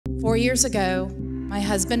4 years ago, my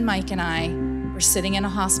husband Mike and I were sitting in a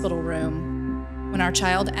hospital room when our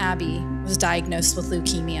child Abby was diagnosed with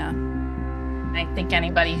leukemia. I think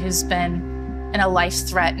anybody who's been in a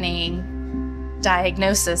life-threatening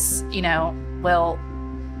diagnosis, will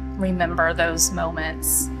remember those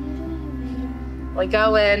moments. We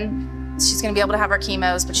go in, she's gonna be able to have her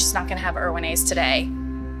chemos, but she's not gonna have Erwinaze today.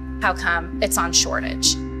 How come? It's on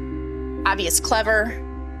shortage. Abby is clever,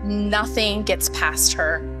 nothing gets past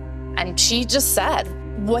her. And she just said,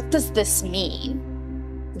 what does this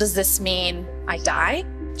mean? Does this mean I die?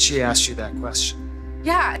 She asked you that question.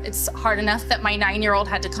 Yeah, it's hard enough that my 9-year-old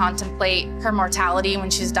had to contemplate her mortality when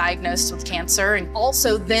she's diagnosed with cancer, and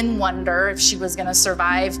also then wonder if she was gonna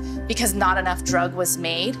survive because not enough drug was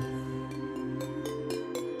made.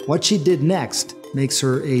 What she did next makes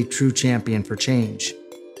her a true champion for change.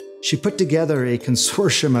 She put together a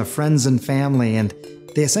consortium of friends and family, and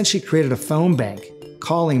they essentially created a phone bank,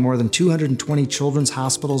 calling more than 220 children's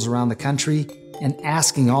hospitals around the country and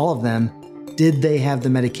asking all of them, did they have the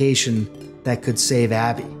medication that could save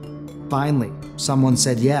Abby? Finally, someone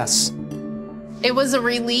said yes. It was a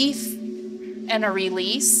relief and a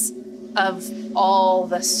release of all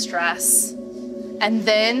the stress. And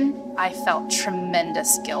then I felt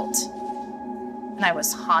tremendous guilt. And I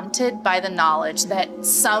was haunted by the knowledge that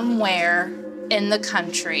somewhere in the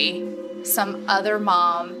country, some other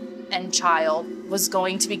mom and child was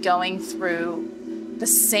going to be going through the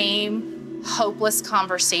same hopeless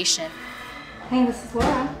conversation. Hey, this is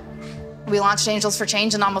Laura. We launched Angels for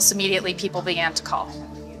Change, and almost immediately people began to call.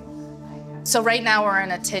 So right now we're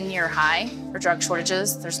in a 10-year high for drug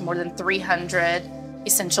shortages. There's more than 300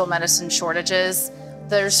 essential medicine shortages.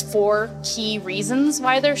 There's 4 key reasons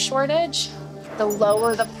why there's shortage. The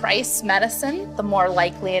lower the price medicine, the more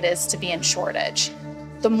likely it is to be in shortage.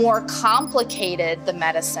 The more complicated the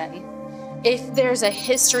medicine, if there's a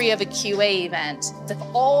history of a QA event, if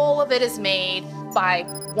all of it is made by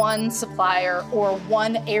one supplier or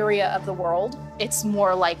one area of the world, it's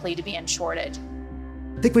more likely to be in shortage.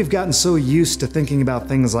 I think we've gotten so used to thinking about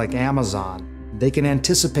things like Amazon. They can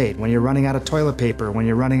anticipate when you're running out of toilet paper, when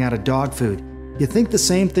you're running out of dog food. You think the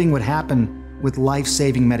same thing would happen with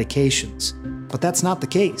life-saving medications, but that's not the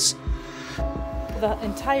case. The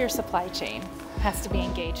entire supply chain has to be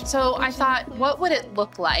engaged. So I thought, what would it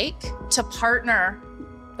look like to partner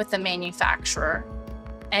with the manufacturer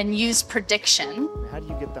and use prediction?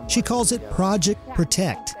 She calls it Project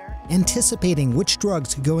Protect, anticipating which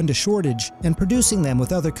drugs could go into shortage and producing them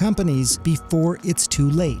with other companies before it's too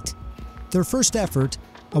late. Their first effort,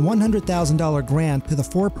 a $100,000 grant to the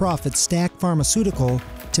for-profit Stack Pharmaceutical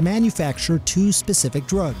to manufacture 2 specific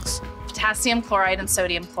drugs. Potassium chloride and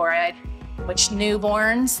sodium chloride, which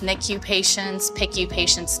newborns, NICU patients, PICU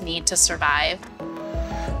patients need to survive.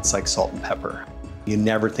 It's like salt and pepper. You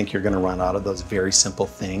never think you're going to run out of those very simple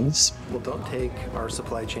things. Well, don't take our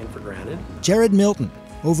supply chain for granted. Jared Milton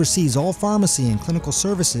oversees all pharmacy and clinical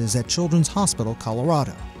services at Children's Hospital,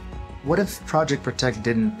 Colorado. What if Project Protect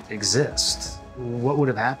didn't exist? What would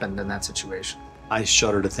have happened in that situation? I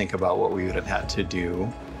shudder to think about what we would have had to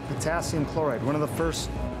do. Potassium chloride, one of the first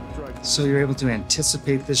drugs. So you're able to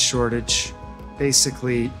anticipate this shortage,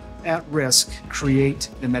 basically at risk, create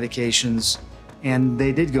the medications, and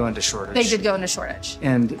they did go into shortage. They did go into shortage.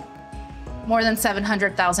 And more than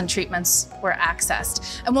 700,000 treatments were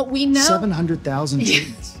accessed. And what we know— 700,000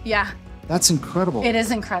 treatments? Yeah. That's incredible. It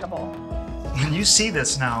is incredible. When you see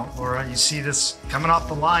this now, Laura, you see this coming off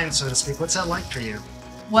the line, so to speak. What's that like for you?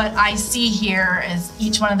 What I see here is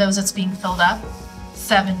each one of those that's being filled up,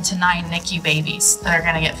 7 to 9 NICU babies that are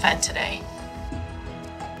gonna get fed today.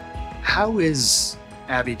 How is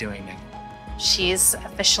Abby doing now? She's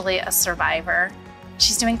officially a survivor.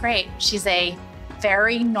 She's doing great. She's a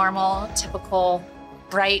very normal, typical,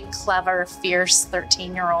 bright, clever, fierce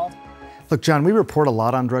 13-year-old. Look, John, we report a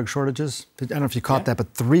lot on drug shortages. I don't know if you caught that,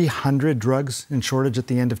 but 300 drugs in shortage at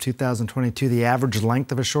the end of 2022. The average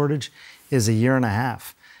length of a shortage is 1.5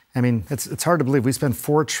 years. I mean, it's hard to believe. We spend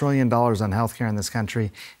 $4 trillion on healthcare in this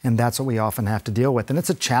country, and that's what we often have to deal with. And it's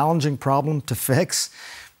a challenging problem to fix,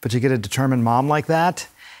 but you get a determined mom like that,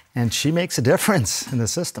 and she makes a difference in the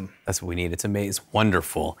system. That's what we need. It's amazing. It's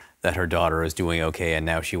wonderful that her daughter is doing okay, and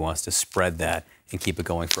now she wants to spread that and keep it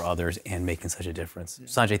going for others and making such a difference.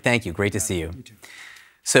 Sanjay, thank you. Great to see you.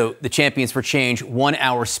 So the Champions for Change 1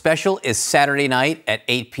 hour special is Saturday night at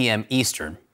 8 p.m. Eastern.